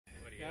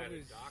got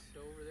it docked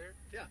over there?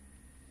 Yeah.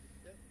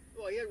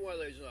 Well, he had one of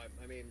those.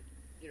 I mean,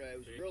 it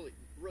was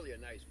really a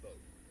nice boat.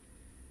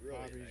 Really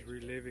Bobby's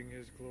reliving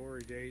his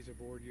glory days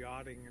aboard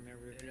yachting and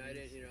everything. And I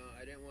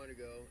didn't want to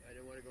go. I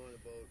didn't want to go on the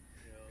boat.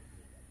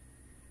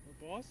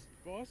 Well,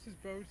 Boss's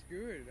boat's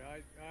good.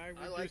 I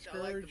would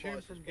discourage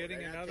him from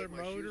getting another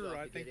motor.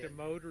 I think the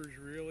motor's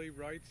really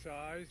right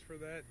size for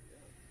that.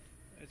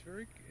 Yeah. It's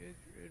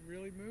it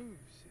really moves.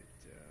 It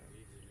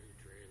needs a new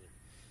trailer.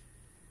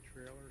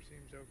 Trailer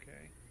seems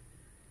okay.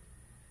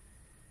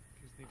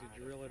 Just need to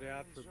drill it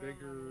out for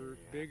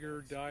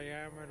bigger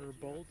diameter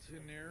bolts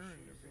in there, and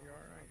it'll be all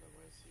right.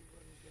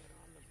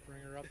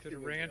 Bring her up to the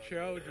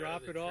Rancho,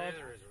 drop it off. The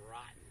trailer is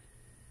rotten.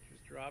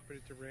 Just drop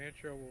it at the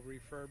Rancho. We'll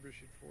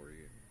refurbish it for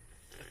you.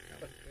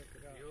 Come and pick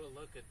it up. You'll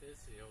look at this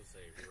and you'll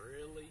say,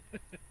 "Really?"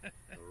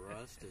 The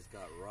rust has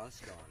got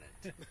rust on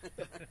it.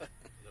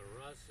 The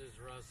rust is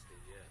rusty.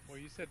 Yes.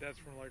 Well, you said that's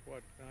from like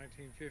what,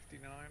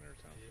 1959 or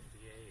something?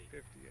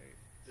 58. 58.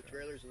 The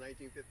trailer's a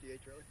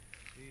 1958 trailer?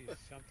 Geez,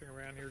 something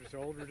around here that's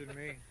older than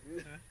me.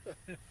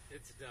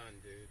 It's done,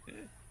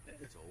 dude.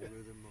 It's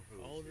older than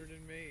Mahoozy. Older than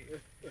me,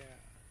 yeah.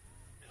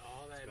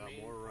 All that it's got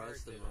mean more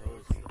rust than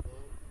Rosie.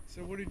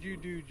 So what did you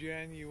do,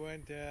 Jen? You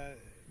went,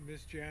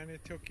 Miss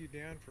Janet took you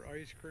down for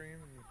ice cream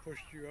and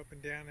pushed you up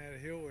and down that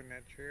hill in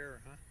that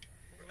chair, huh?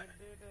 We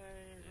did a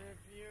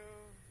review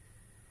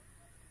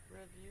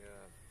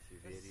of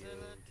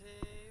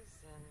facilities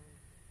and...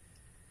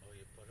 Oh,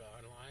 you put it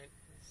online?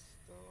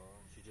 Store.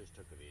 She just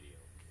took a video.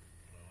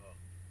 Oh.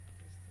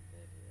 Just a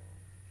video.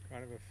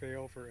 Kind of a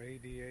fail for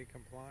ADA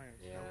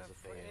compliance. Yeah,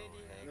 for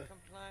ADA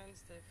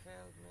compliance, they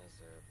failed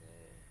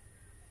miserably.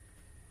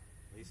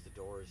 At least the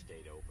doors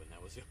stayed open.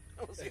 That was the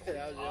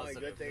only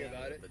good thing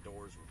about it. The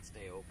doors would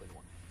stay open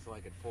so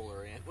I could pull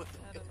her in with the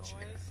wheelchair.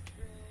 Ice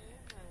cream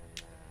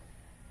and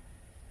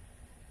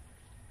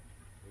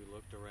we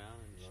looked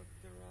around and in the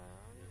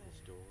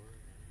store.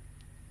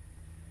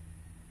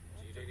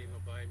 You didn't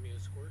even buy me a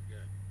squirt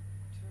gun.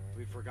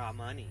 We forgot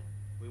money.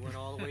 We went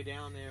all the way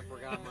down there and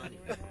forgot money.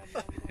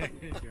 There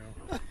you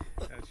go.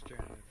 That's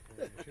Janet.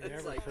 She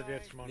never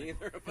forgets money.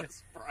 Neither of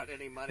us brought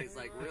any money. It's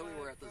like, really,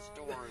 we're at the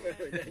store and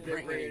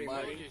didn't bring any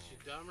money. You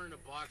should dumb her in a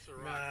box of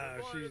rocks. Nah,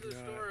 I'm going to the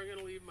she's store. I'm going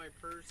to leave my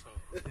purse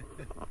home.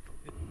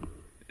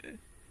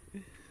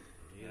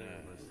 Neither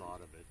of us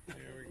thought of it.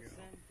 There we go.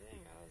 Same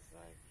thing. I was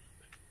like,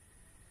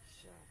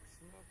 shucks,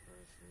 no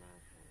purse,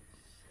 nothing.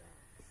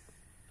 Shucks.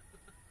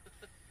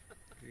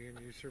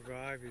 And you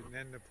survive, and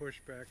then the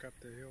push back up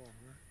the hill,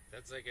 huh?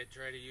 That's like I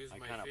tried to use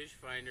my fish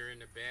finder and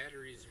the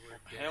batteries were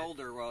dead.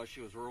 Held her while she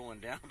was rolling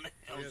down the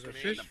hill. Yeah, the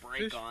fish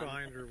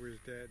finder was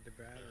dead, the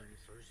batteries.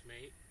 First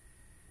mate,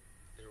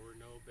 there were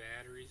no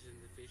batteries in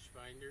the fish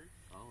finder.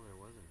 Oh, there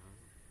wasn't,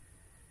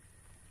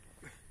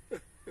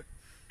 huh?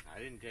 I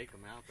didn't take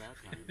them out that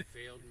time. You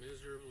failed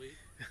miserably.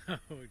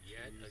 Oh,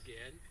 yet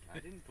again.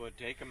 I didn't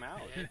take them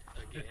out. Yet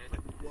again.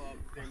 Well,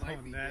 they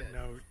might on be that dead.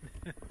 note.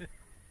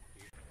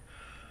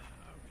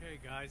 Okay,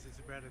 guys, it's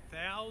about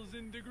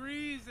 1,000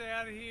 degrees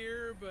out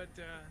here, but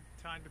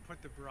time to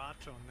put the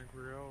brats on the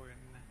grill, and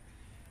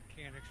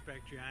can't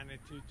expect Janet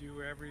to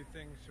do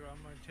everything, so I'm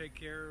going to take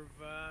care of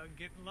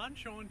getting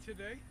lunch on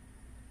today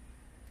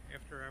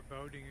after our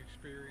boating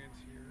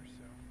experience here.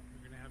 So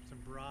we're going to have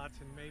some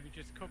brats and maybe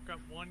just cook up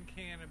 1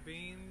 can of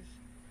beans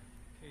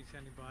in case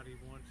anybody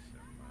wants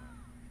some.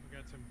 We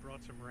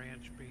brought some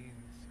ranch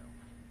beans, so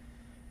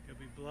he'll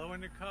be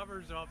blowing the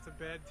covers off the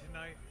bed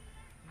tonight.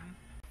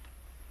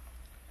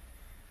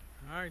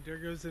 Alright, there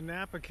goes the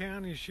Napa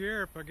County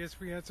Sheriff. I guess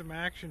we had some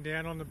action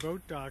down on the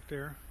boat dock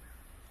there.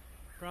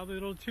 Probably a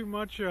little too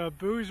much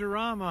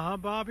boozerama, huh,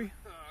 Bobby?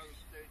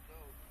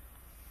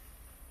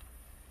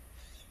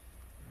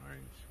 Alright,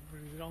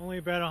 it's only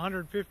about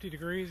 150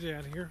 degrees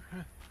out here.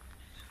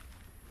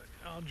 But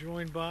I'll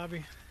join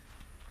Bobby.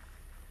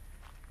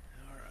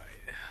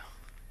 Alright.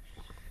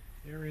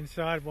 They're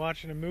inside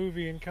watching a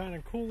movie and kind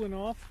of cooling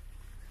off.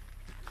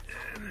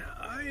 And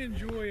I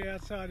enjoy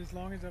outside as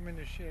long as I'm in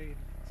the shade.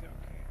 It's okay.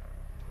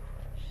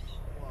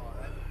 Well,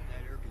 that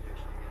air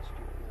conditioning gets too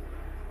cold.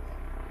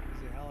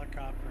 There's a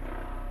helicopter.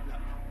 No.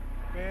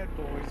 Bad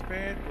boys,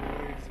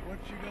 what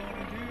you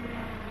gonna do?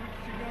 What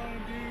you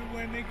gonna do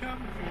when they come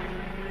for you?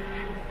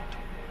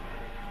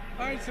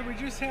 Alright, so we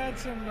just had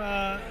some,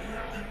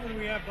 what do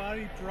we have,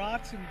 Bobby?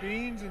 Brats and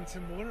beans and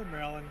some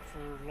watermelon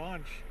for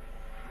lunch.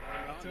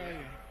 I'll tell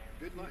you.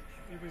 Good lunch.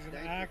 It was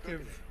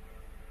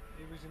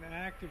an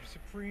active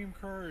supreme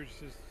courage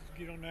to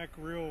get on that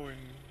grill and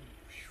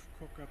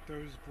cook up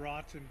those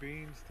brats and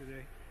beans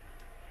today.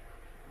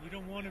 You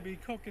don't want to be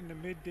cooking the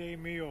midday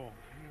meal,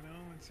 you know.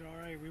 It's all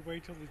right. We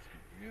wait till it's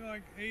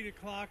like 8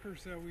 o'clock or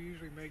so. We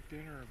usually make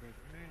dinner, but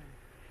man,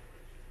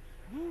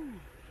 woo! In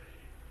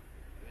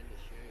the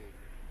shade.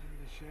 In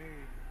the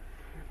shade.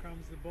 Here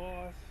comes the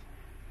boss.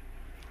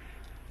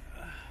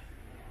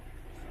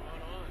 What's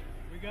going on?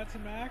 We got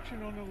some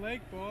action on the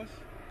lake, boss.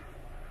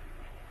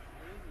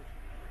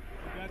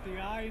 We got the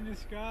eye in the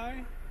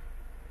sky.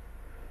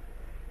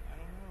 I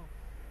don't know.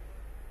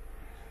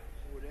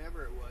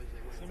 Whatever it was,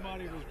 they would have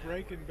Somebody was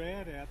Breaking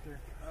Bad out there.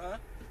 Huh?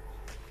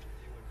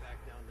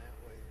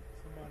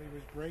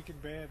 as Breaking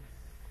Bad.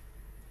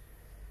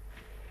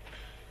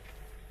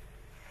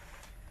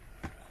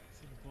 So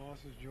the boss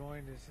has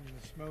joined us in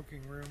the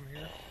smoking room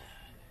here.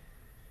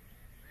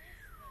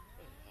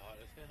 Hot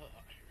as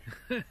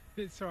hell.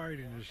 It's alright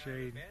in the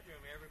shade.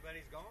 Bedroom,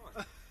 everybody's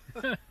gone.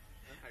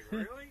 Like,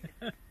 really?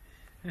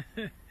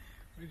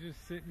 We're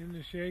just sitting in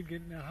the shade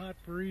getting a hot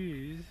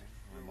breeze.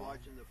 We're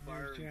watching the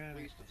fire and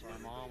police My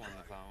department. mom on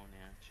the phone,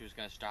 yeah. She was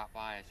going to stop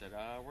by. I said,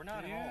 we're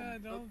not Yeah,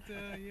 home. don't,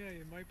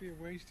 yeah, it might be a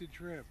wasted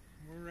trip.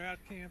 We're out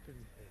camping.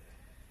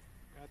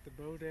 Got the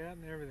boat out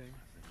and everything. I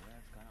said, yeah,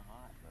 it's kind of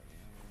hot, but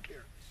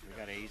Here. we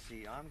got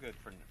AC. I'm good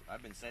for,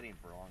 I've been setting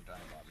for a long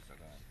time, Bobby, so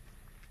go ahead.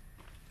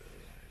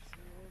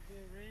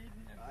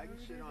 I can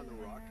sit on the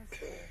rock.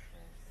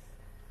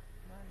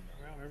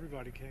 Well,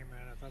 everybody came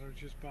in. I thought it was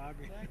just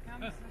Bobby. There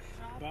comes the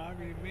chopper.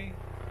 Bobby and me.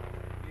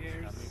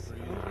 Here's coming for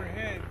you.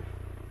 overhead.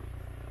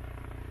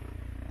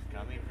 It's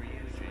coming for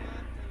you,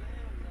 Jen.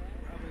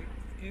 Probably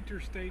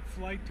interstate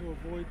flight to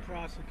avoid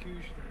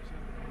prosecution or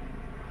something.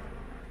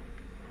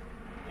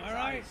 All It's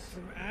right, ice.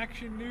 some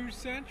Action News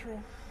Central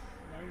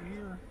right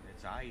here.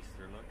 It's ice.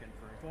 They're looking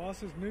for.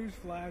 Boss's news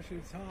flash.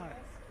 It's hot.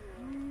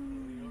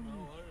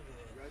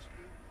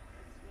 Rescue.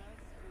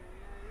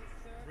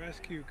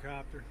 Rescue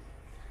copter.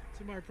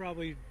 Somebody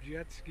probably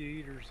jet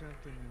skied or something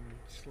and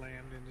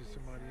slammed into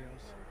somebody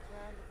else. I'm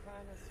trying to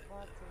find a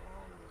spot to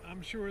land.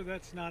 I'm sure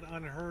that's not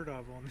unheard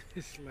of on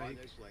this On lake.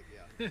 this lake,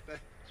 yeah.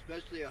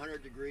 Especially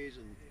 100 degrees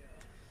and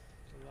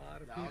There's a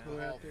lot of the people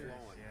alcohol out there.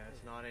 flowing. Yeah,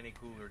 it's not any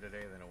cooler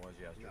today than it was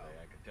yesterday, No.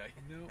 I can tell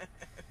you. No.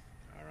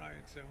 All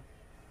right, so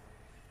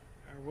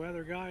our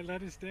weather guy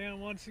let us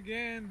down once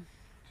again.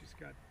 Just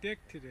got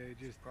dicked today.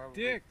 Just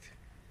Probably. dicked.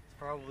 It's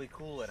probably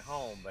cool at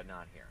home, but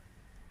not here.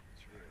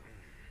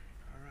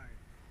 All right.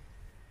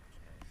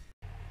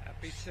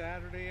 Happy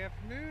Saturday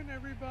afternoon,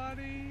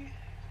 everybody.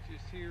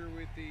 Just here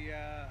with the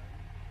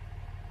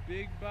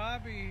Big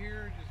Bobby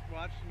here, just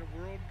watching the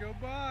world go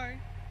by.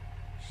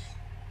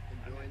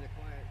 Enjoying the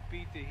quiet.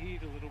 Beat the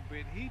heat a little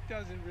bit. Heat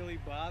doesn't really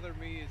bother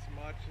me as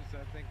much as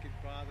I think it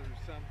bothers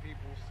some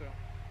people. So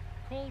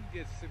cold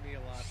gets to me a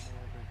lot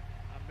more. But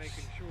I'm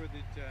making sure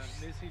that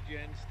Missy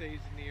Jenn stays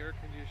in the air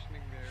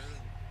conditioning there.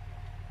 And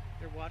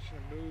they're watching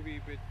a movie,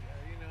 but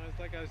you know, it's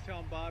like I was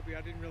telling Bobby,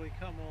 I didn't really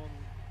come on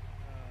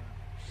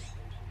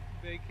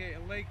a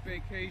lake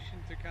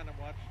vacation to kind of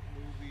watch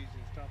movies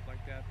and stuff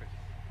like that. But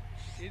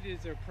it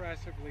is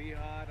oppressively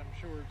hot. I'm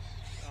sure it's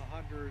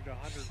 100,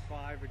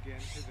 105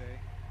 again today.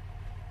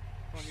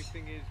 Funny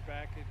thing is,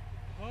 back at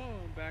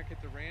home, back at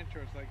the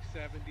rancho, it's like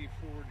 74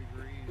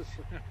 degrees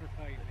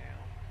right now.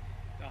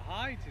 The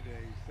high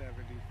today is 74,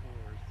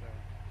 so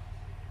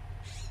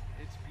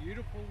it's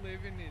beautiful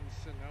living in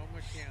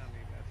Sonoma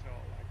County. That's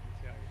all I can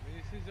tell you.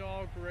 This is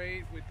all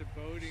great with the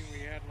boating.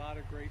 We had a lot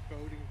of great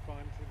boating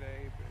fun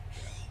today, but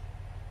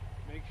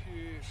makes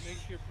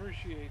you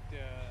appreciate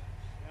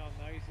how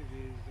nice it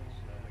is in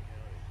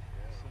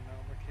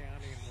Sonoma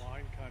County and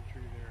wine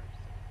country there.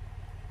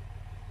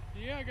 So,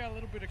 yeah, I got a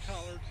little bit of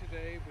color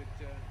today, but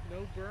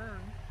no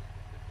burn.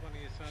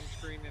 Plenty of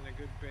sunscreen and a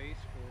good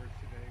base for it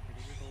today, but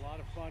it was a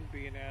lot of fun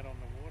being out on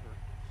the water.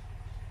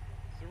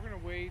 So we're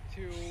gonna wait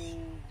till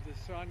the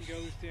sun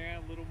goes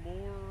down a little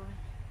more,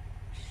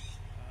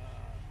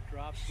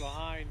 drops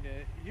behind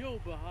the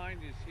hill behind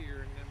us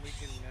here, and then we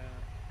can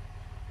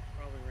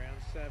probably around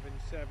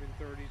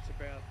 7:30. It's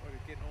about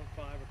getting on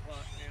 5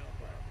 o'clock now,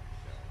 Bobby.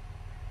 So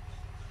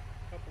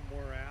a couple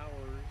more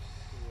hours.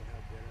 We'll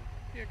have dinner.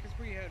 Yeah, because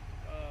we had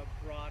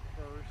brat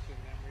first,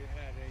 and then we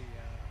had a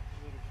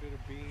little bit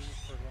of beans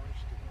for lunch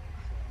today,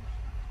 so,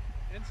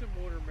 and some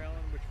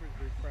watermelon, which was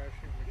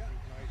refreshing, which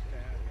was nice to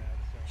have that.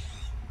 So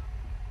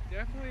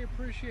definitely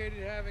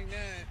appreciated having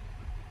that.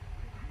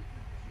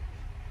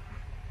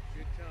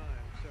 Good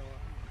time. So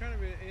kind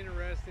of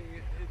interesting.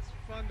 It's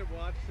fun to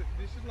watch.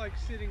 This is like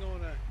sitting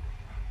on a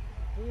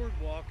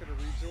boardwalk at a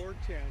resort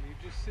town. You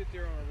just sit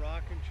there on a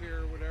rocking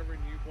chair or whatever,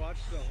 and you watch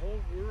the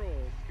whole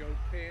world go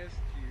past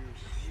you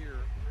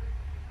here.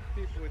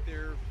 People with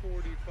their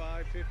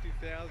 $45,000,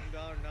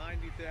 $50,000,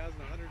 $90,000,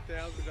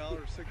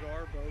 $100,000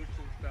 cigar boats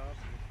and stuff.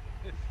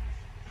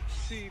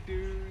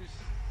 Sea-doos.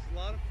 It's a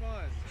lot of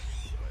fun.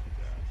 But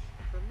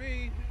for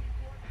me,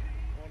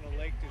 on a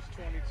lake that's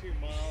 22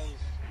 miles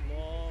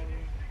long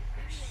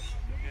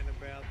and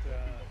about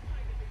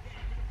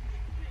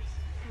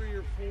 3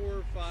 or 4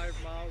 or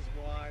 5 miles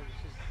wide,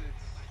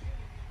 it's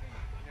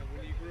you know,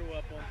 when you grew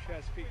up on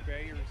Chesapeake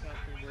Bay or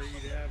something where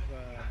you'd have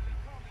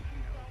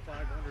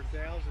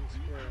 500,000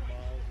 square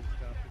miles and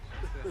stuff. It's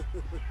just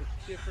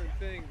a different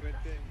thing. But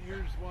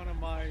here's one of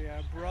my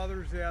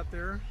brothers out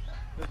there.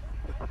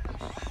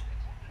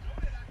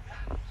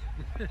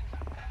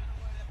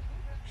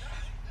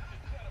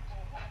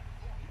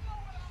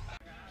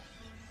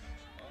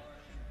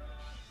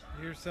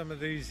 Here's some of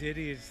these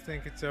idiots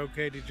think it's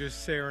okay to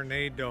just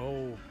serenade the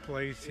whole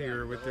place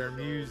here with their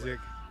music.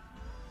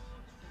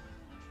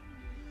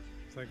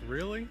 It's like,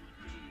 really?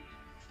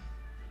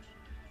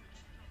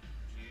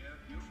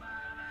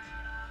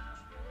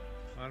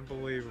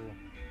 Unbelievable.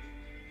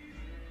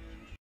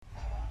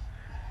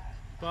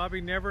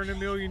 Bobby, never in a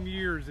million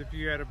years if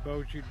you had a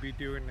boat you'd be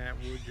doing that,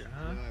 would you,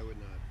 huh? No, I would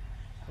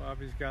not.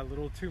 Bobby's got a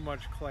little too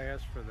much class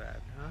for that,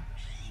 huh?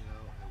 No,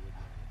 I would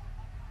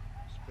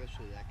not.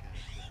 Especially that kind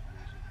of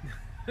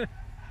crap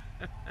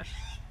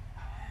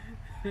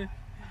music.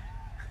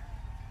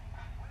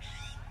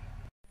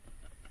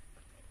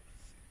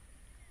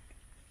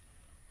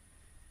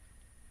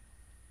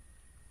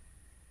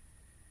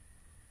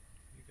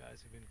 You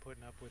guys have been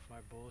putting up with my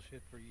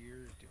bullshit for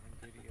years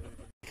doing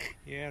videos.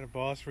 Yeah, the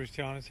boss was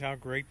telling us how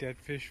great that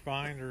fish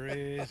finder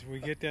is. We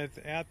get that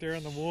out there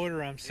in the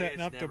water. I'm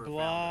setting up the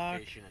block.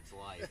 Fish in its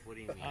life. What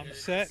do you mean? I'm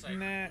setting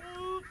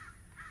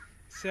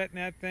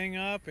that thing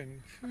up,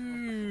 and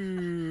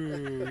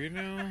phew, you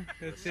know,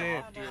 that's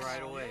it. Softy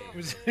right away.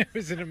 It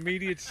was an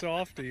immediate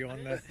softy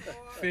on the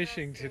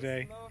fishing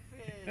today.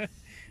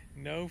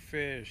 No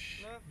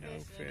fish. No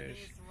fish. in fish.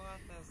 these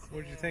waters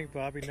What'd you here. think,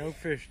 Bobby? No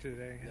fish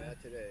today, huh?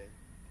 Not today.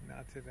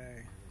 Not today.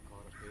 I haven't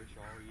caught a fish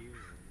all year.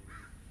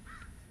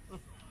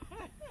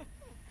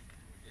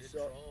 It's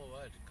So- all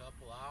what, a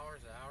couple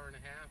hours, an hour and a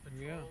half of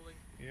Yeah. trolling?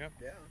 Yep.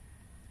 Yeah.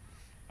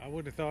 I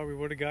would have thought we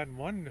would have gotten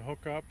one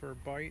hook up or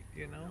bite,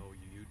 you know. No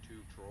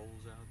YouTube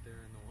trolls out there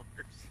in the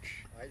waters.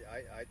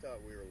 I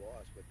thought we were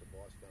lost, but the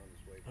boss found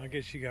his way I back.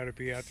 guess you got to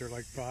be out there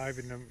like 5,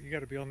 and you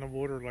got to be on the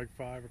water like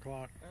 5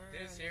 o'clock.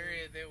 This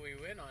area that we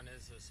went on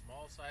is a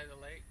small side of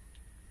the lake.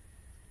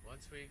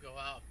 Once we go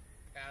out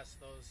past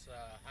those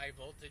high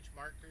voltage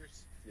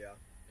markers, Yeah.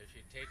 if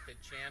you take the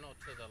channel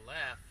to the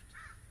left,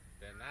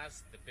 then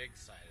that's the big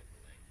side of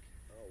the lake.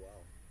 Oh,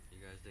 wow.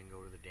 You guys didn't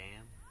go to the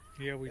dam?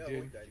 Yeah, we Yeah,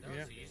 did. we did. That Yeah.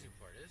 was the easy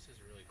part. This is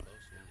really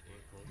close to Yeah, the we're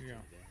dam. close Yeah.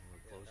 to the dam.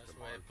 We're close That's to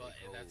why.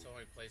 Barkley That's the Cove.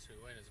 only place we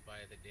went is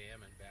by the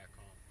dam and back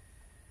home.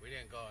 We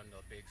didn't go on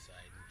the big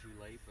side. Too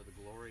late for the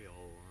glory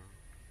hole, huh?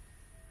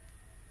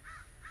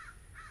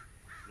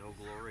 No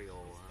glory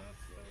hole, huh?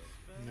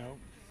 No.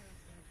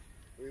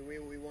 We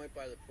went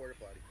by the porta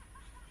potty.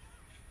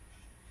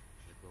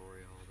 The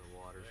glory hole, the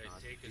water's It'd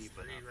not take us deep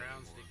 3 enough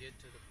rounds anymore. to get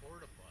to the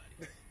porta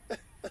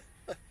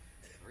potty.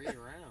 3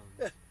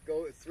 rounds.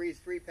 Go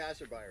three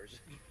passerbyers.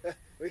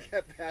 We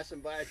kept passing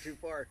by it too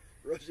far.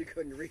 Rosie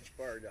couldn't reach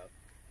far enough.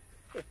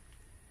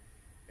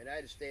 And I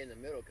had to stay in the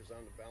middle because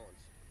I'm the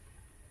balance.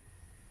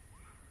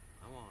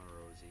 Come on,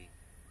 Rosie.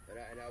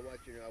 And I want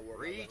you to know I wore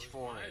my Reach left.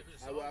 for it.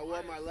 I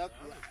wore my left-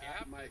 I'm the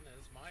captain. my-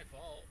 It's my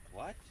fault.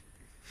 What?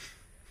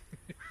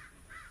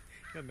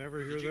 You'll never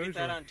hear Did you those. get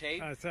that ones. on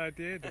tape? Yes, I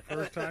did. The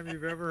first time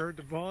you've ever heard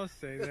the boss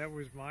say that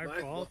was my My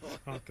fault or fault.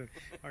 something.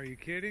 Are you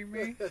kidding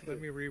me? Let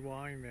me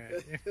rewind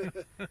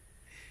that.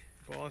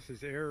 Boss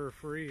is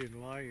error-free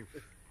in life.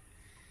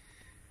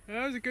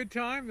 That was a good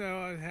time,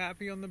 though. I was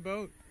happy on the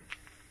boat.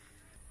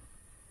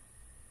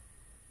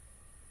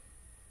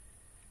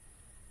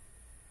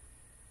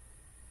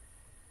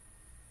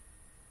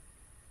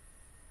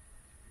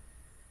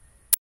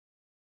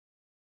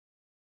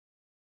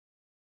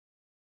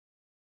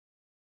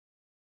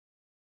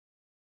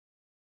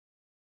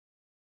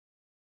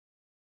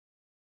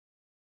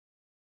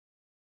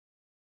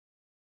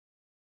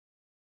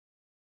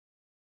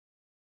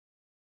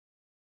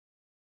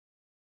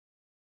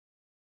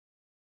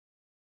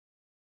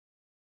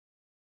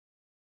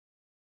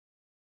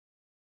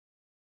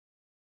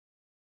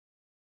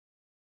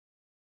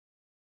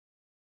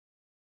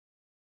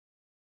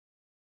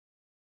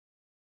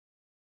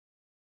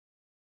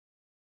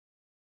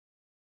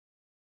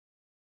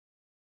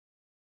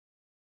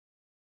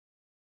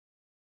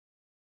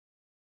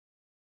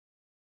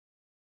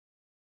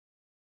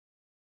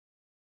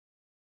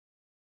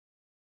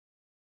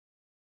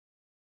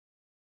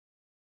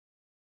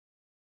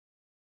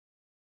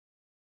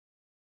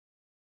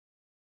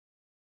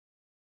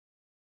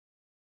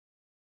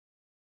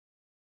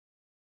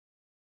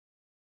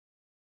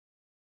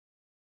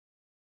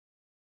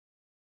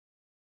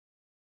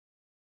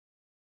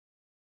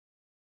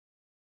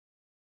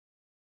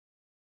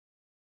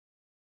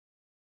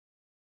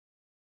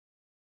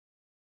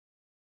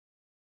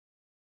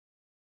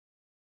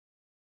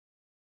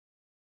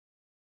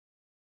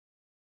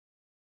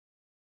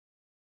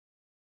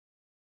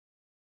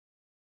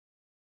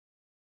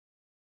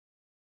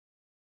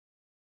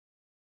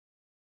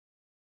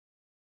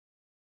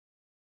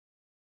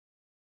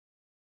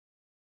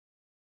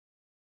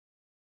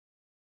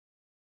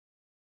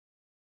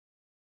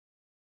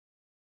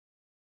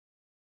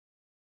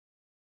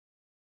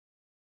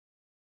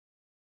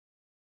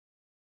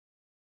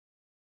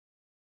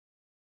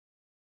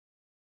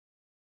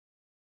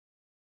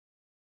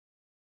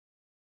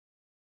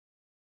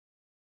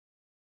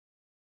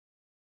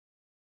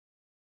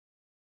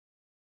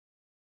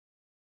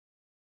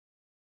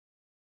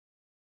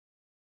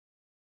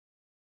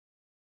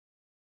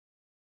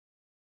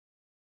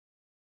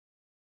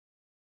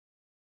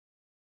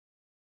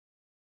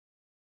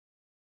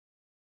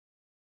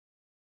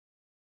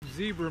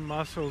 Zebra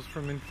mussels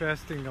from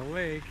infesting the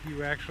lake,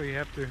 you actually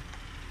have to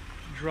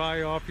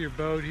dry off your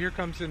boat. Here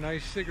comes a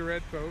nice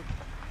cigarette boat.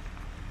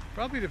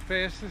 Probably the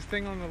fastest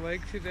thing on the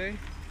lake today,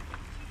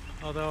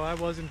 although I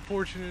wasn't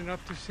fortunate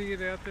enough to see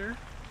it out there.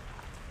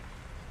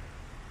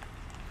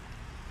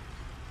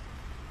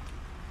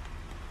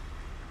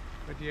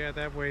 But yeah,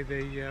 that way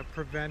they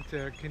prevent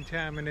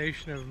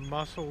contamination of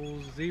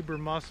mussels, zebra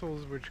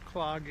mussels, which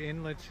clog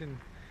inlets and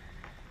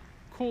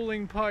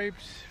cooling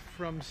pipes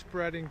from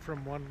spreading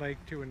from one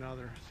lake to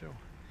another. So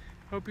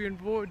hope you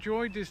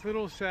enjoyed this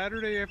little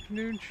Saturday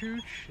afternoon chooch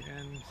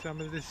and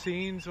some of the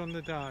scenes on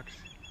the docks.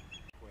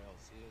 Quail,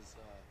 see his,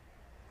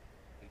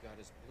 he got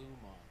his plume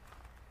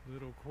on.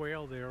 Little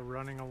quail there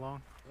running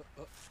along.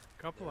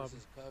 Couple of them.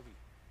 His cubby.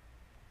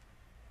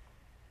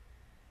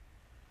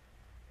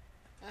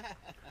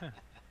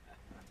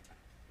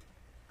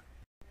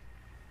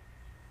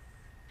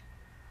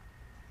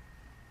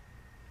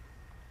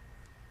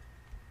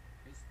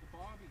 It's the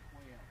bobby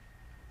quail.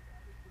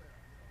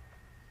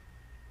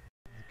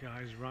 The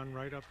guys run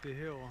right up the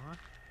hill, huh?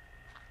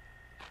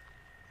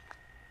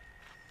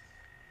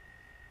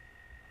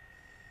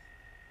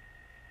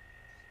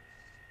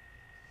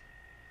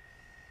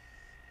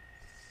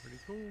 Pretty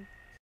cool.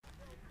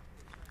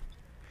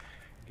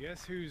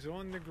 Guess who's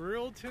on the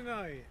grill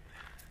tonight?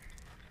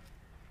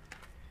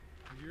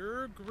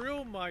 Your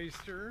grill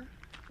meister,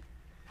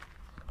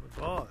 the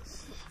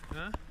boss,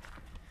 huh?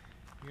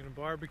 You gonna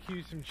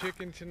barbecue some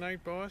chicken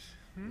tonight, boss?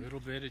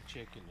 Little bit of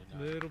chicken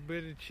tonight. Little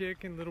bit of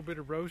chicken, little bit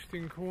of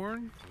roasting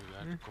corn. We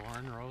got the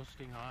corn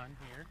roasting on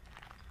here.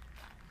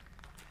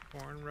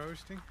 Corn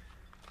roasting.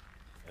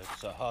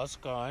 It's a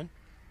husk on.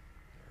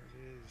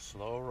 There it is.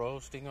 Slow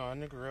roasting on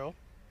the grill.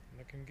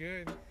 Looking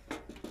good.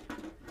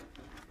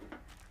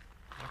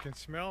 I can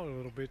smell it a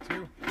little bit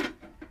too.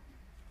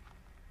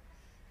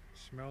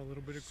 Smell a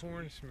little bit of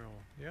corn smell.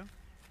 Yeah.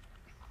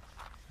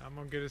 I'm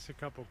gonna get us a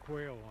couple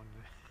quail on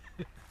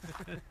this.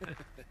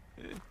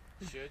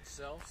 Should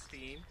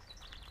self-steam.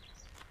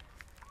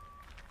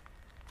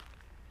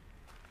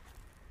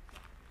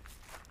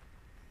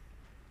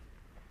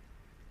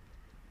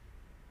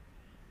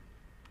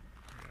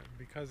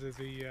 Because of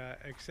the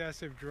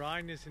excessive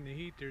dryness and the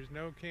heat, there's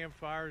no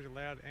campfires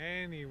allowed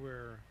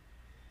anywhere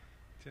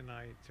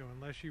tonight. So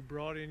unless you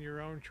brought in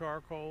your own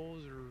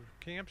charcoals or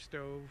camp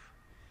stove,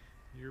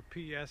 you're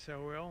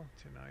PSOL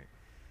tonight.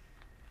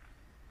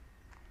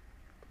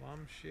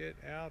 Plum shit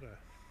outta.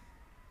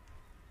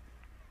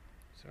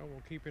 So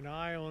we'll keep an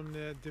eye on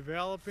the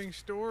developing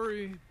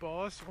story,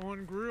 Boss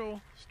on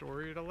Grill,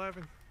 story at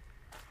 11.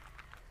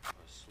 A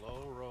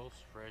slow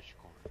roast fresh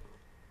corn.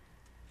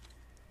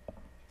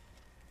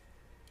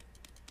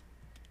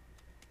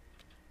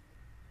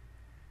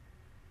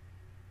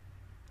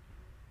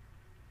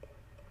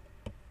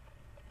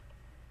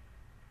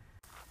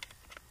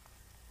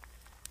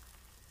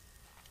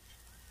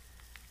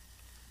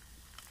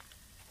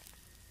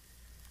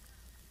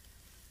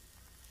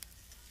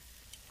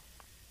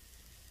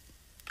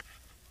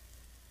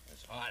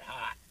 It's hot,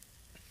 hot.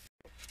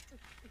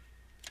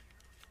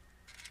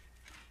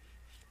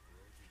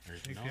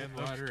 There's think no that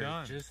looks butter,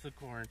 done. it's just the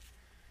corn.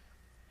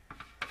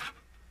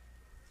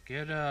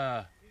 Get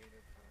a,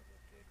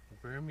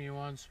 bring me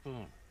 1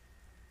 spoon.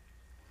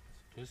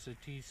 Just a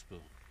teaspoon.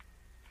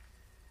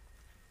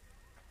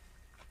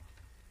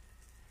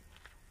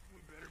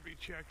 We better be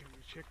checking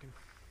the chicken.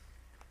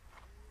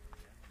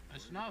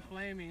 It's not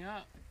flaming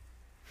up.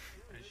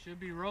 It should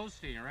be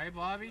roasting, right,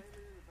 Bobby?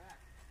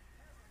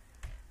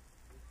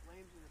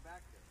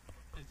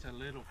 It's a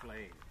little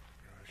flame.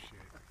 Oh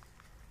shit.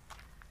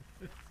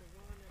 It's a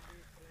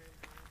wannabe flame,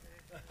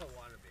 Bobby.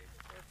 Wannabe.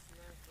 It's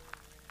nothing.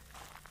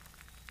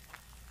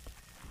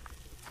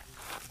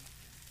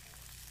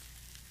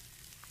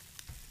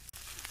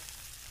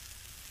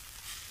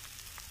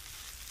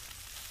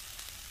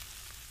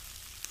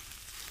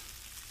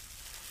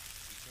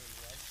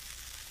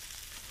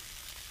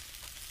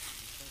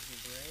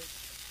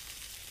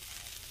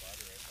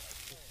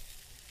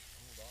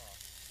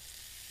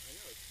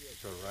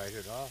 So write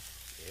it off.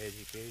 The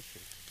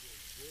education.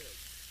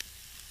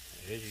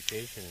 The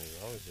education is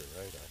always a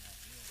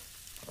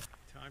write-off.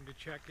 Time to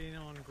check in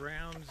on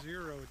ground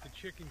zero at the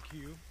chicken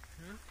queue.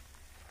 Huh?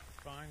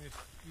 Finest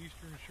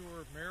Eastern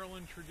Shore of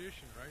Maryland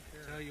tradition right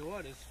there. Tell you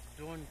what, it's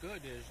doing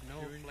good. There's no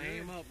Doing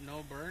flame good. up,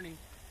 no burning.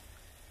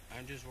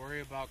 I'm just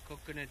worried about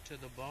cooking it to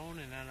the bone,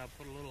 and then I'll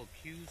put a little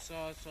Q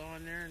sauce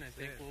on there, and I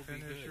think we'll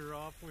be Finish good. her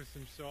off with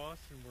some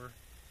sauce and we're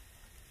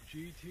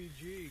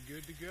GTG,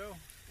 good to go.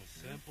 A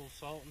simple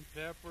salt and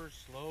pepper,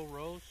 slow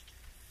roast,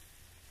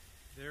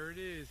 There it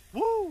is.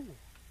 Woo!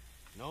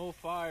 no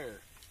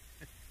fire.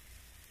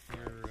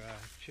 Your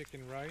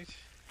chicken rice.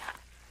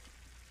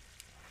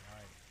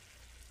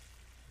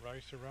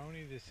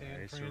 Rice-a-roni, the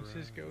San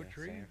Francisco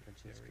treat. San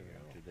Francisco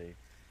There we go. today.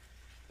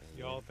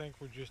 Y'all think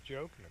we're just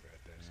joking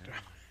about that Yeah.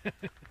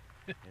 stuff.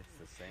 It's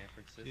the San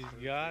Francisco.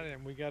 She's got it,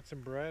 and we got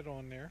some bread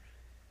on there,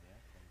 Yeah,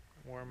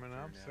 warming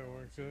up, so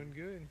we're doing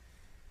good.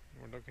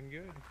 We're looking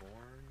good.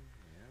 corn.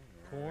 Yeah,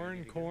 we're all ready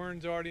to go.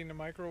 Corn's already in the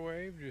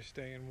microwave, just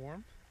staying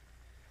warm.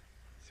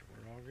 So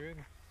we're all good.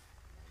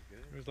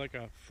 Good. It was like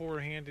a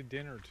 4-handed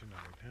dinner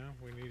tonight, huh?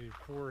 We needed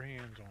 4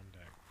 hands on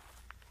deck.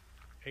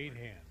 8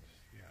 hands,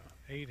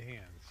 yeah, 8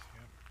 hands.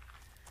 Yep.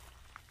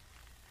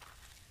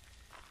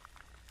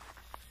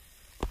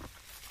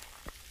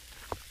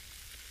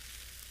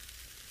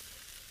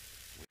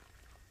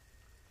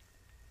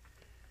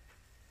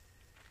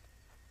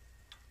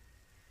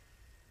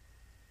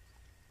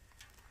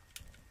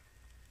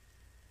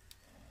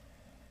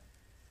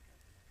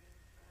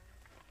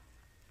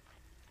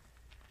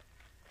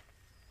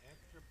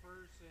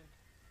 person.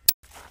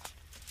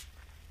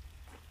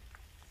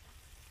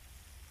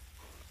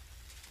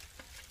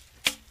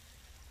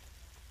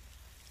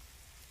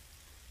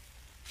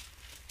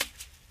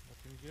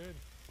 Looking good.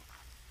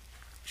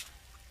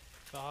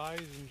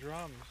 Thighs and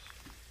drums.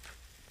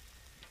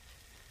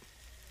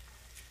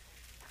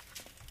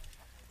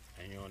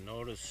 And you'll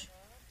notice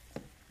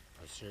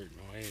a certain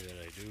way that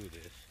I do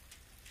this.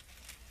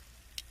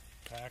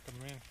 Pack them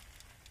in.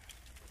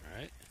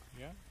 Right?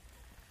 Yeah.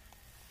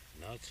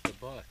 Nuts to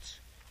butts.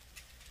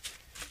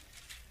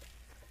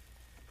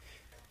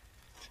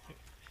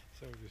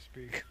 So to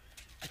speak.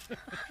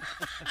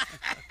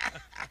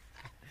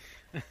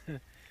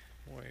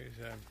 Boy, is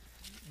that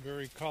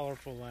very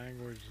colorful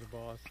language the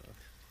boss of.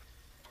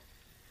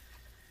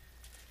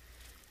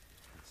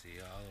 See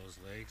how those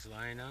legs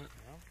line up?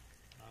 Well,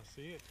 I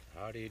see it.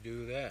 How do you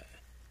do that?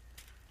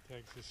 It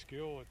takes a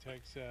skill. It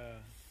takes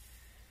a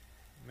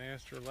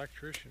master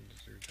electrician to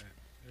do that.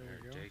 There Here,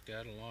 you go. take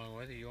that along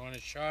with you. You want a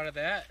shot of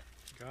that?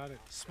 Got it.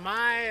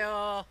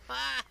 Smile!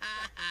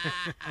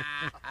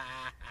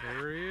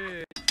 There he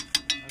is.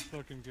 That's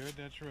looking good.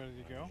 That's ready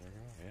to go.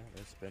 Yeah,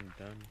 that's been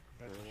done.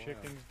 Got for a the while.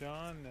 chickens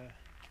done.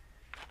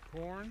 The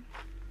corn.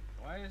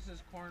 Why is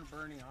this corn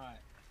burning hot?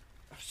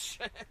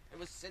 It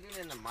was sitting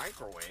in the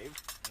microwave.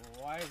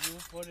 Well, why did you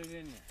put it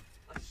in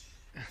there?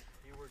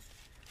 You were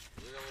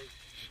really.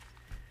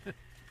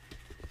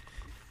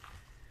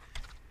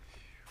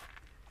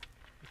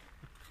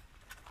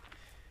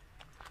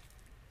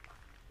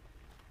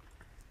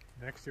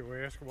 Next you'll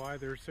ask why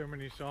there's so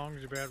many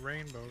songs about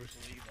rainbows.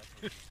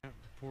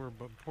 Poor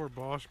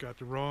boss got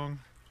the wrong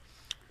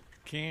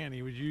can.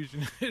 He was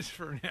using this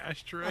for an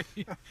ashtray.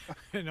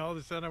 And all of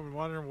a sudden I was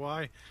wondering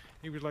why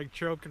he was like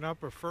choking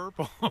up a fur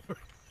ball.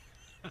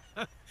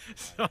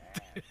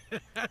 Something.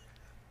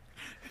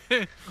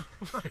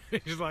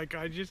 He's like,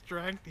 I just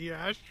drank the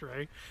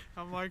ashtray.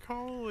 I'm like,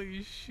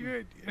 holy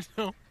shit, you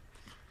know.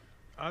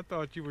 I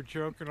thought you were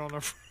choking on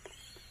a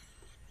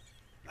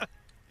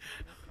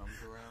Comes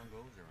around,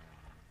 goes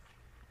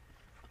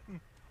around.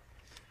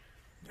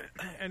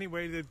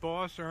 Anyway, the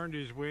boss earned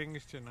his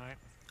wings tonight,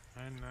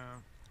 and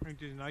he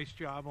did a nice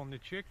job on the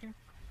chicken.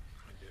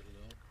 I did a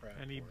little crap.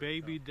 And he for it,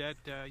 babied that.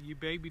 You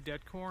babied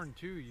that corn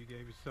too. You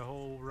gave us the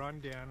whole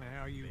rundown of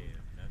how you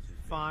That's his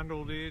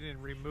fondled it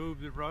and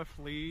removed the rough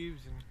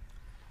leaves and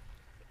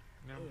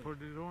then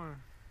put it on.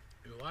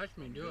 You watched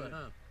me do it,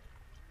 huh?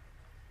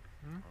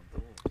 I'm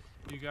cool.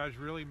 You guys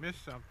really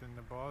missed something.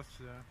 The boss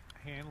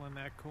handling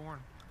that corn.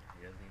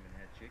 He hasn't even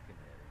had chicken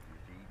yet. He's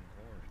just eating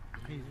corn.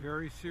 He's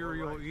very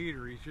cereal rice.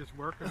 eater. He's just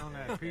working on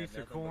that piece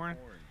Nothing of but corn.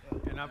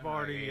 And I've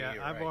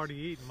already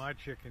eaten my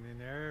chicken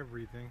and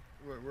everything.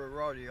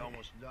 We're already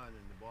almost done,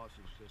 and the boss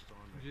is just on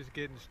We're just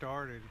getting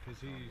started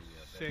because he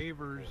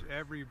savors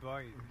every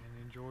bite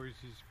and enjoys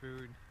his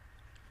food.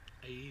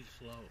 I eat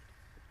slow.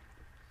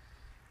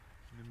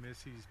 The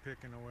Missy's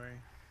picking away.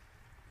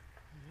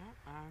 Yep,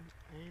 I've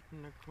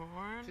eaten the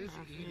corn. Just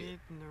I've eat it.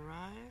 eaten the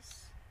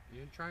rice.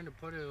 You're trying to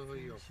put it over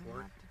your finishing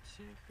fork. up the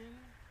chicken.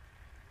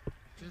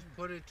 Just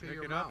put it to Pick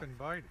your it mouth. up and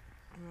bite it.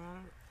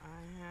 Well, I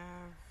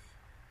have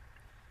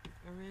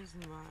a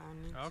reason why I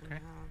need some Okay,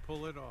 help.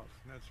 pull it off.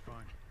 That's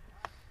fine.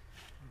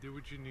 Do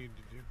what you need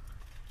to do.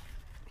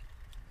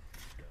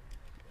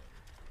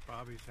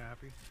 Bobby's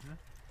happy. Huh?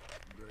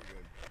 very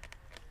good.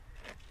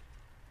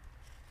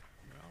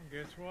 Well,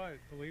 guess what?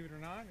 Believe it or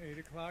not, 8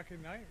 o'clock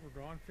at night,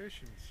 we're going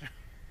fishing.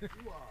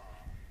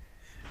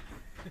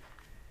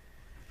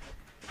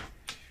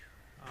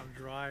 I'm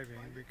driving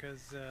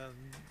because You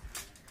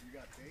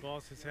got bait?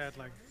 boss has had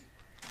like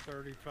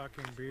 30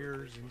 fucking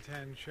beers and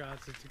 10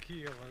 shots of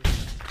tequila.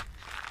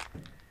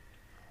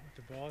 What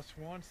the boss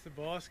wants, the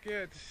boss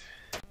gets.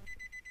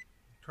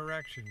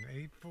 Correction,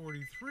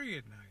 8:43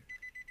 at night.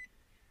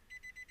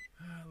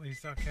 At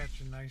least I'll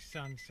catch a nice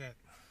sunset.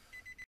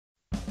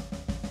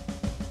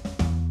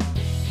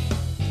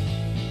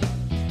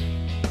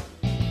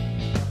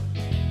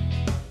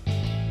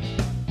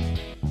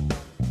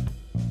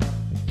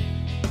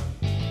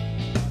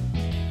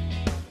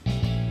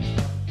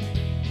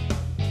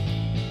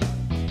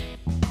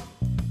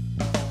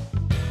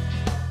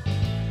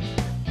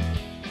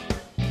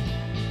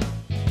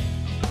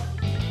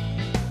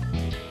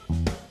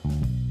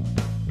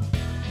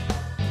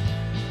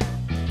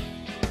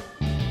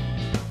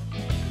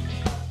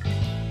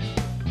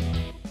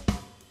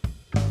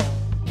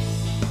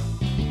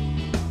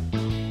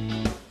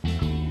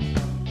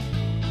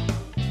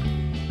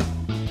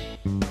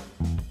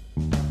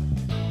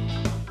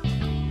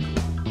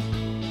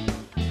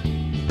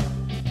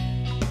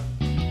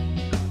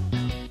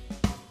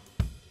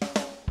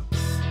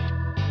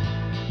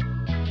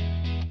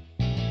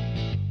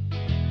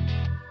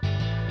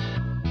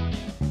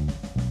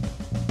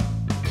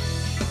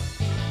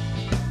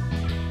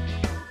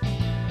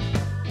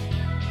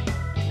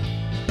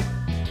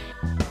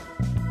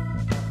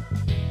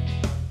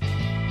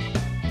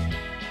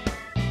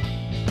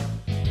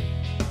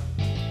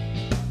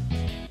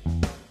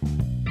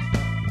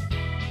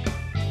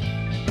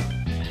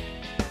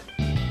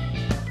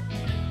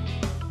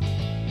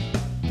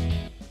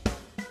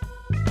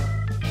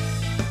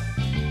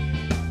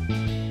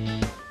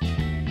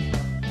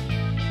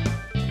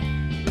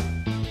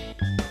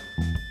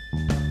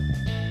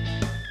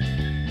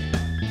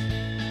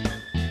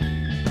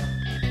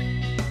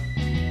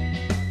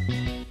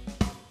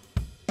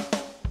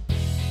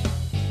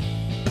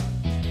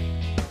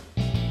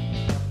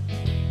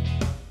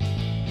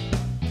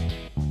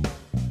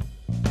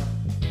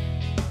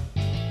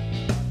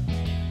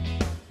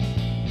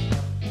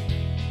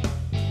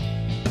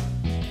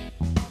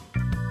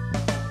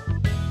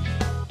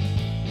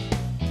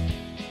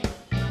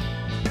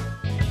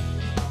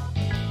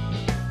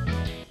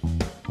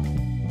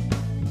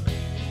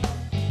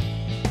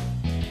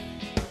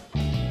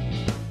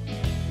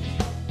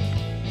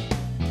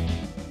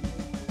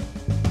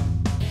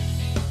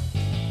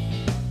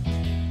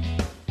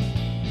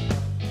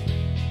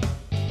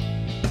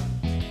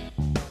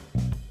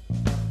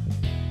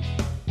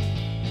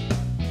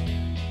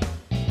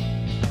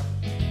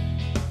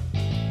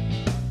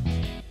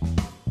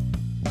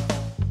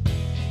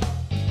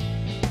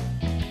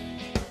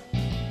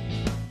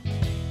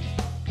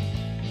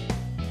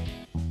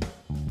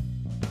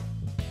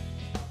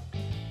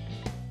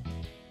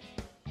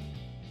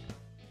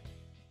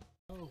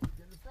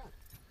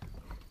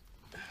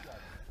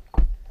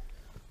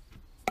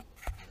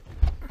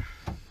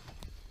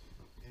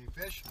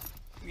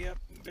 Yep,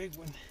 big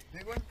one.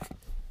 Big one?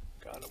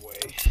 Got away.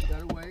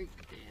 Got away?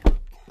 Damn.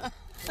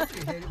 Don't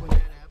you hate it when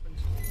that happens?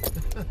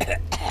 You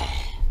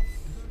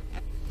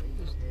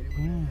just hate it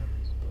when that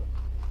happens.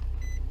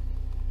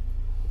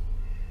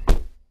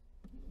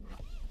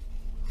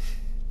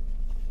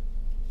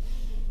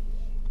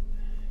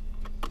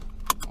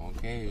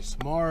 Okay,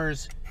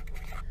 s'mores.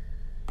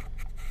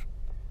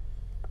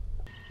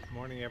 Good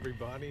morning,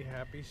 everybody.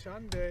 Happy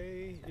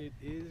Sunday. It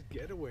is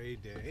getaway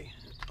day.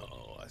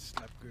 Oh, I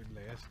slept good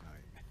last night.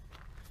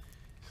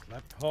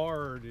 Slept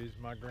hard, as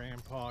my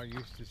grandpa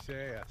used to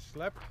say. I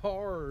slept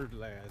hard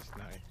last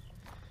night.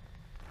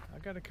 I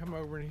gotta come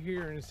over in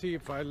here and see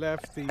if I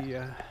left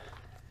the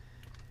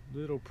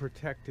little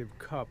protective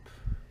cup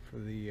for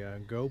the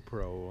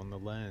GoPro on the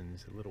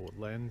lens. A little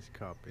lens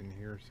cup in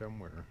here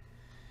somewhere.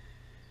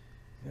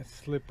 That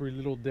slippery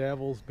little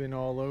devil's been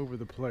all over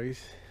the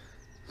place.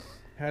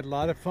 Had a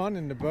lot of fun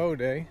in the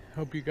boat, eh?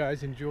 Hope you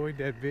guys enjoyed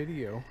that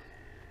video.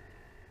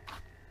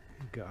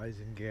 Guys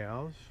and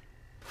gals.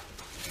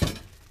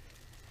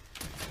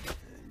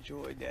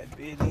 Enjoyed that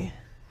video.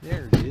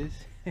 There it is.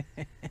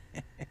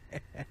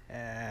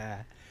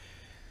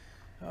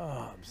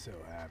 Oh, I'm so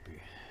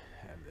happy.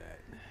 Have that.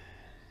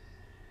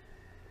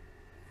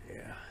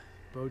 Yeah,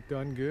 boat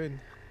done good.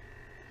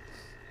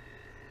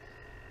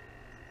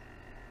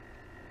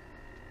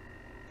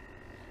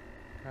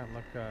 Kind of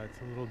like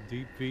it's a little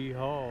deep V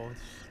hull. It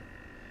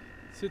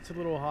sits a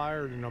little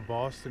higher than a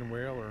Boston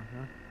whaler,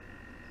 huh?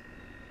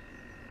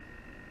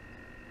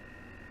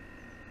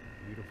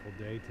 Beautiful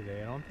day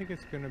today. I don't think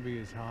it's going to be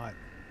as hot.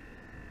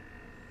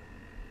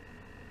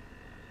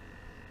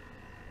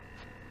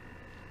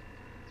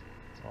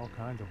 All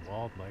kinds of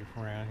wildlife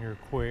around here.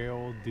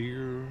 Quail,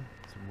 deer,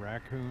 some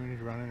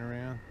raccoons running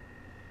around.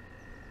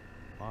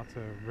 Lots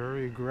of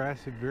very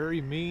aggressive,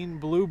 very mean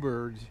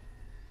bluebirds.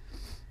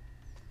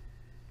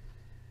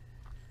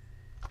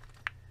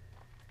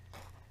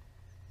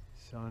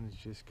 Sun is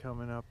just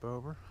coming up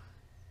over.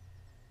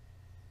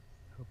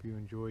 Hope you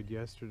enjoyed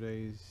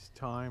yesterday's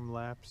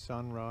time-lapse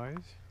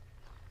sunrise.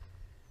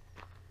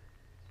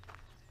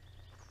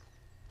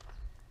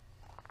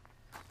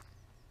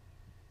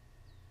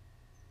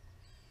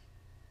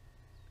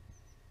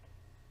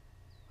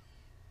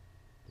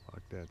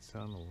 Block that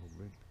sun a little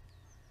bit.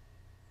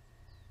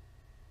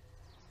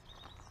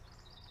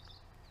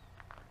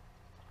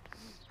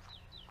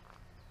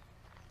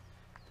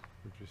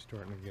 We're just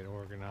starting to get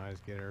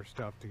organized, get our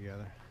stuff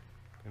together.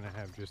 Gonna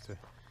have just a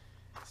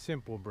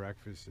simple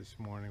breakfast this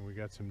morning. We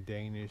got some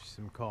Danish,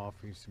 some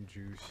coffee, some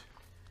juice.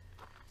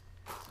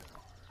 So,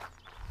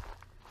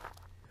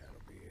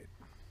 that'll be it.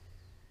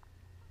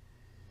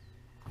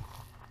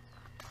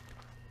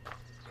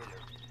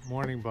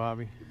 Morning,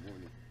 Bobby. Good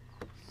morning.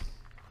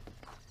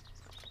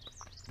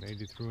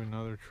 Made it through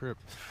another trip.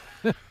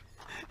 Well,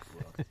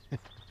 we're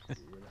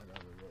not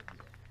on the road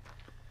yet.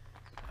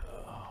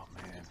 Oh,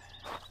 man.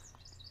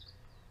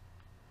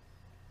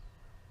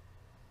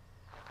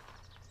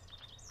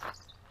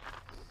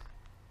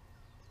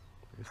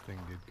 This thing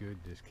did good.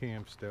 This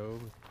camp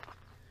stove,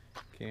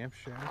 camp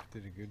chef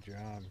did a good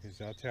job,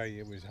 because I'll tell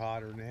you, it was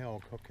hotter than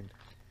hell cooking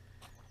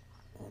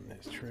on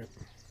this trip.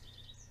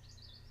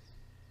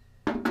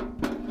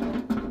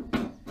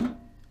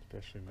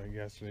 Especially like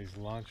yesterday's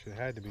lunch. It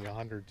had to be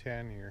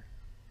 110 here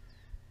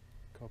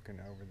cooking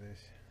over this.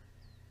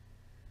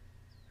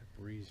 That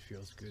breeze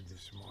feels good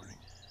this morning.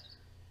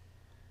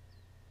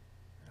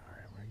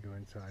 Alright, I'm going to go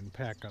inside and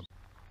pack up. You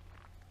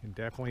can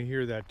definitely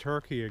hear that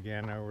turkey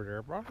again over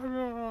there.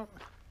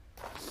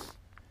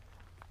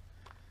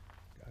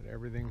 Got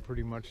everything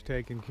pretty much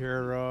taken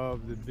care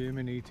of. The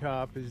bimini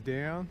top is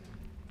down.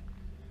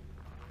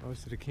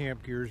 Most of the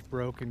camp gear is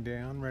broken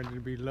down, ready to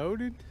be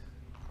loaded.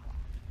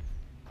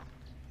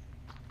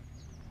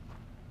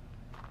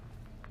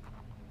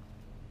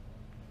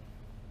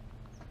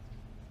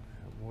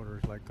 That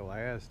water's like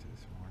glass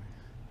this morning.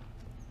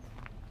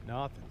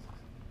 Nothing.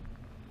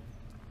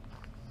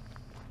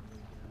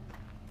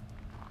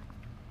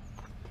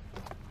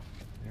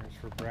 There's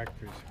for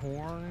breakfast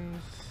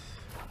horns,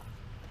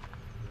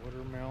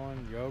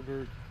 watermelon,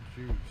 yogurt,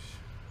 juice.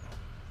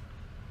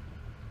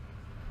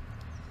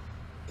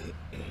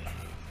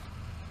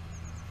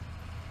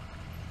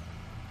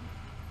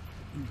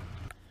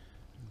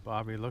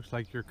 Bobby, looks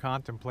like you're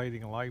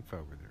contemplating life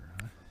over there,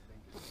 huh?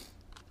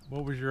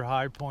 What was your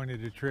high point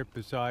of the trip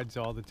besides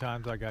all the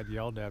times I got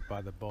yelled at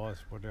by the boss?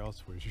 What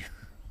else was your...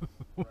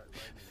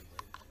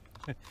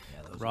 Yeah,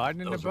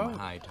 Riding in the boat. My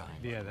high time.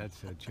 Yeah,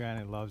 that's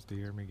Janet loves to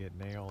hear me get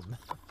nailed.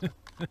 She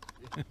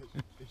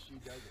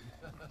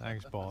doesn't.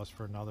 Thanks, boss,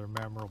 for another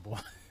memorable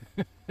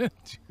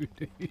 2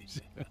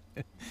 days.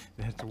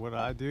 That's what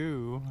I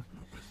do.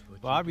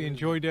 Bobby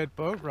enjoyed that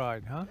boat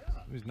ride, huh?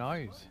 It was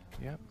nice.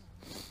 Yep.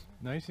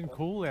 Nice and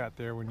cool out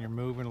there when you're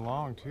moving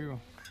along, too.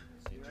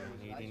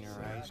 Eating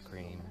your ice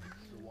cream.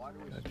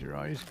 Got your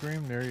ice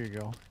cream. There you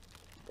go.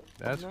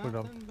 That's what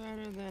I'm... Nothing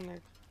better than a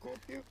cup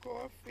of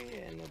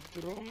coffee and a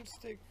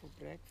drumstick for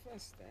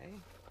breakfast, eh?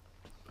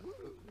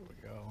 There we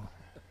go.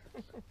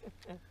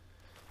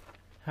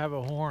 Have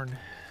a horn.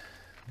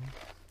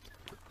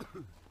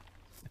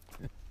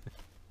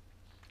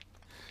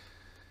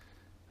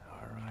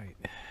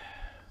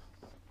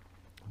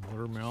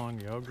 Watermelon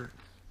yogurt.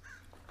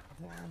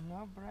 There are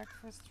no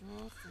breakfast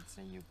rules that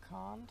say you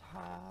can't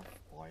have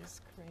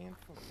ice cream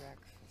for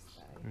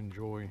breakfast.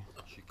 Enjoy.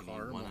 She can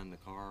eat one in the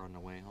car on the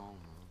way home.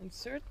 In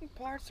certain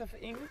parts of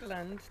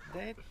England,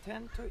 they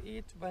tend to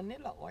eat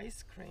vanilla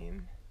ice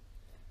cream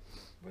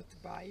with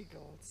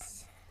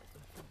bagels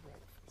for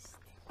breakfast.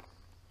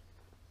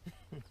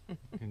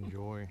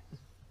 Enjoy.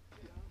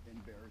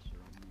 Embarrass her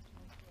on me.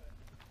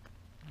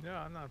 No,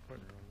 I'm not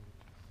putting it on.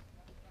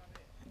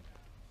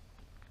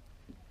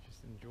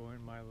 Just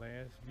enjoying my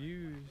last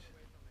views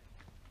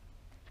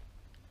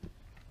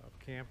of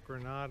Camp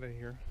Granada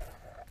here.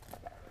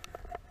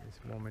 This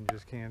woman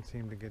just can't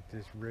seem to get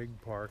this rig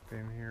parked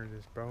in here,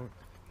 this boat.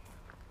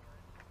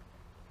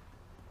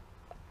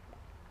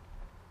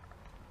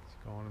 It's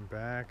going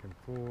back and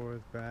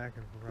forth,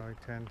 probably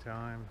 10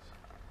 times.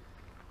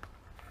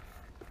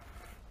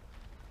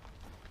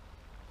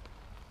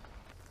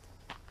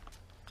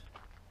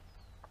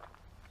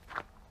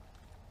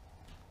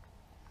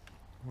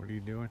 What are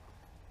you doing?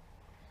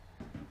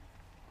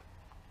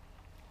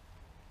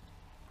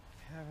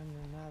 Having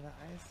another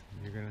ice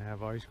cream. You're gonna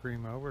have ice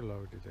cream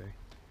overload today.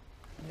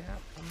 Yeah.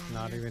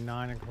 Not even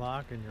 9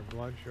 o'clock and your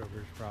blood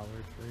sugar's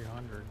probably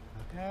 300.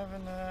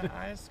 Having an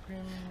ice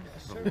cream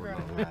sugar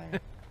high.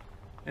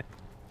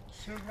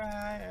 Sugar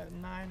high at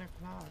 9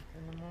 o'clock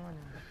in the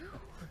morning.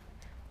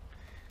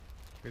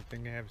 Good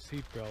thing to have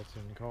seatbelts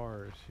in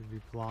cars. You'd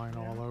be flying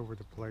all over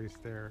the place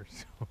there.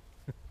 So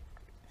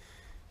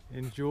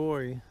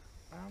enjoy.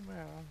 Oh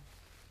well.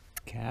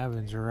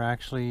 Cabins are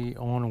actually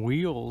on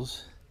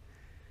wheels,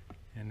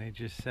 and they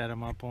just set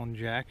them up on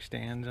jack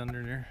stands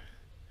under there.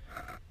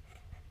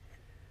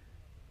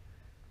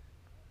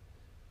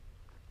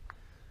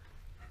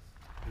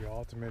 The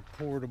ultimate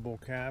portable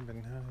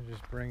cabin, huh?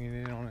 Just bring it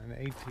in on an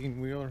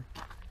 18-wheeler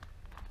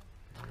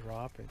and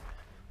drop it.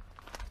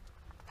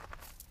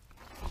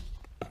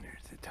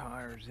 There's the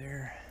tires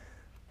there.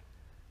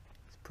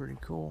 It's pretty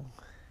cool.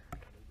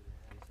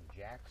 Some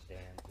jack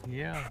stands.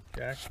 Yeah,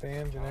 jack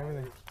stands and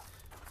everything.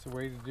 It's the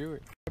way to do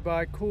it.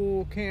 By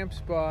cool camp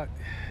spot.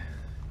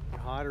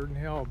 Hotter than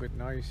hell, but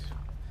nice.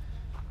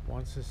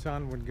 Once the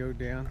sun would go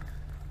down.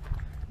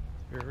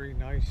 Very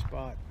nice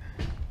spot.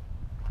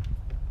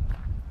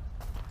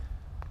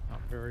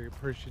 I'm very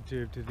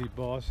appreciative to the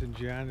boss and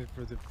Janet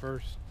for the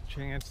first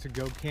chance to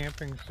go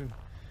camping in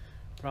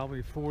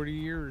probably 40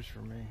 years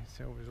for me.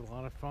 So it was a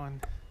lot of fun.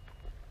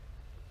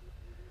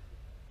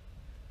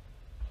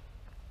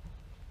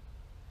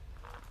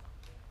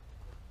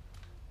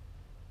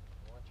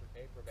 Want your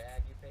paper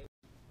bag, you pay?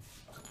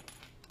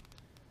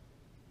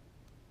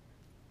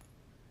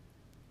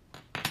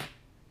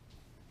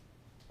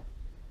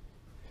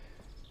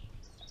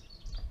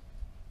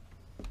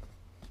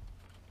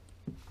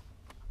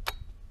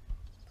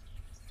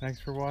 Thanks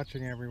for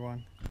watching,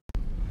 everyone.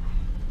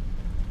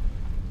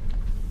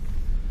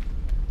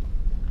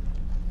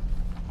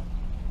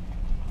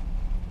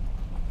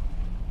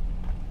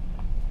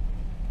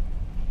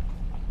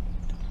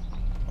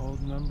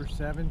 Old number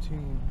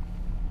 17.